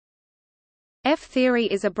F-theory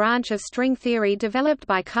is a branch of string theory developed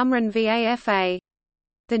by Qumran VAFA.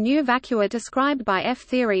 The new vacua described by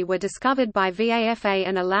F-theory were discovered by VAFA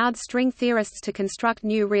and allowed string theorists to construct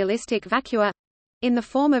new realistic vacua—in the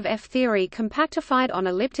form of F-theory compactified on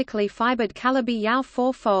elliptically fibered Calabi-Yau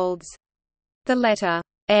four-folds. The letter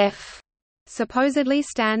F supposedly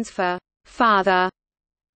stands for father.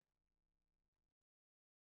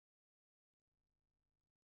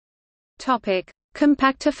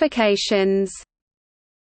 Compactifications.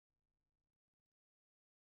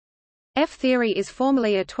 F-theory is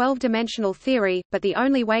formally a 12-dimensional theory, but the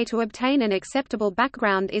only way to obtain an acceptable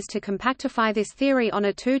background is to compactify this theory on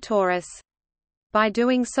a 2 torus. By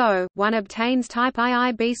doing so, one obtains type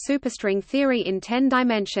IIB superstring theory in 10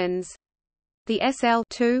 dimensions. The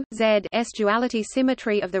SL2Z duality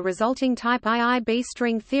symmetry of the resulting type IIB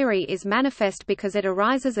string theory is manifest because it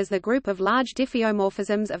arises as the group of large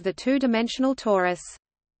diffeomorphisms of the 2-dimensional torus.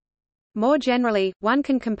 More generally, one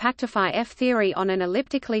can compactify F-theory on an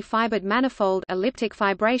elliptically fibered manifold, elliptic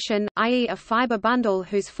fibration, i.e. a fiber bundle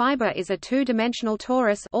whose fiber is a 2-dimensional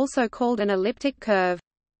torus, also called an elliptic curve.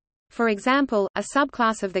 For example, a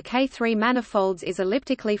subclass of the K3 manifolds is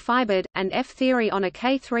elliptically fibered, and F-theory on a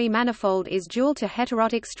K3 manifold is dual to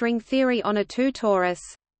heterotic string theory on a 2 torus.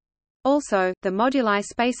 Also, the moduli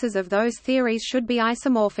spaces of those theories should be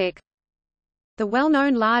isomorphic. The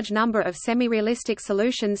well-known large number of semi-realistic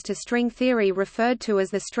solutions to string theory referred to as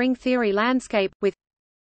the string theory landscape, with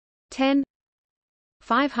 10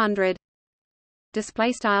 500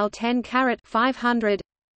 ∑10⁻500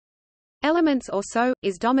 elements or so,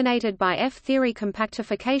 is dominated by F-theory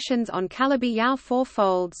compactifications on Calabi-Yau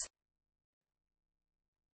four-folds.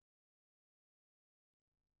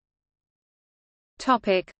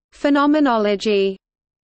 Phenomenology.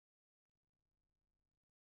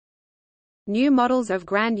 New models of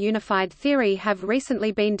grand unified theory have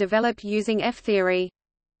recently been developed using F-theory.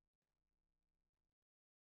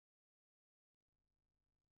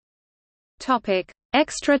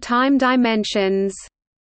 Extra time dimensions.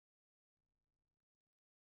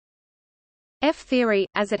 F-theory,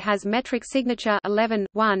 as it has metric signature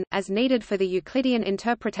 11(1), as needed for the Euclidean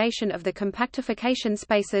interpretation of the compactification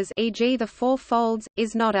spaces, e.g. the four folds,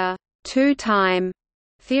 is not a two-time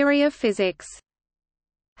theory of physics.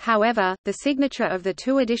 However, the signature of the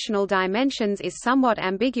 2 additional dimensions is somewhat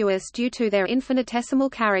ambiguous due to their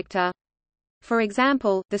infinitesimal character. For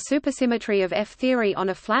example, the supersymmetry of F-theory on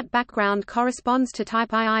a flat background corresponds to type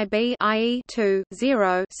IIB, i.e. 2,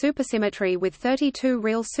 0 supersymmetry with 32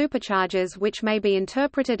 real supercharges, which may be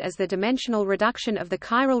interpreted as the dimensional reduction of the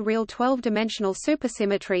chiral real 12-dimensional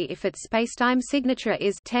supersymmetry if its spacetime signature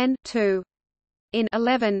is 10, 2. In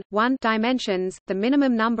 11(1) dimensions, the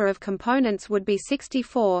minimum number of components would be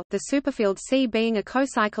 64, the superfield C being a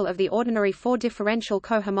cocycle of the ordinary 4 differential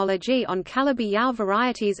cohomology on Calabi-Yau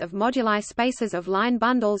varieties of moduli spaces of line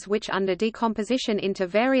bundles which under decomposition into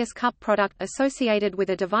various cup product associated with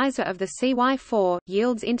a divisor of the CY4,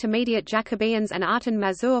 yields intermediate Jacobians and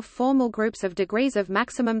Artin-Mazur formal groups of degrees of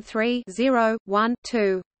maximum 3, 0, 1,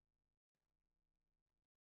 2.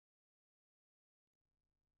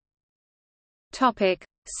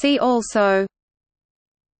 See also: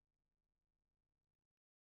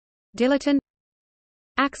 dilaton,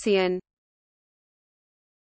 axion,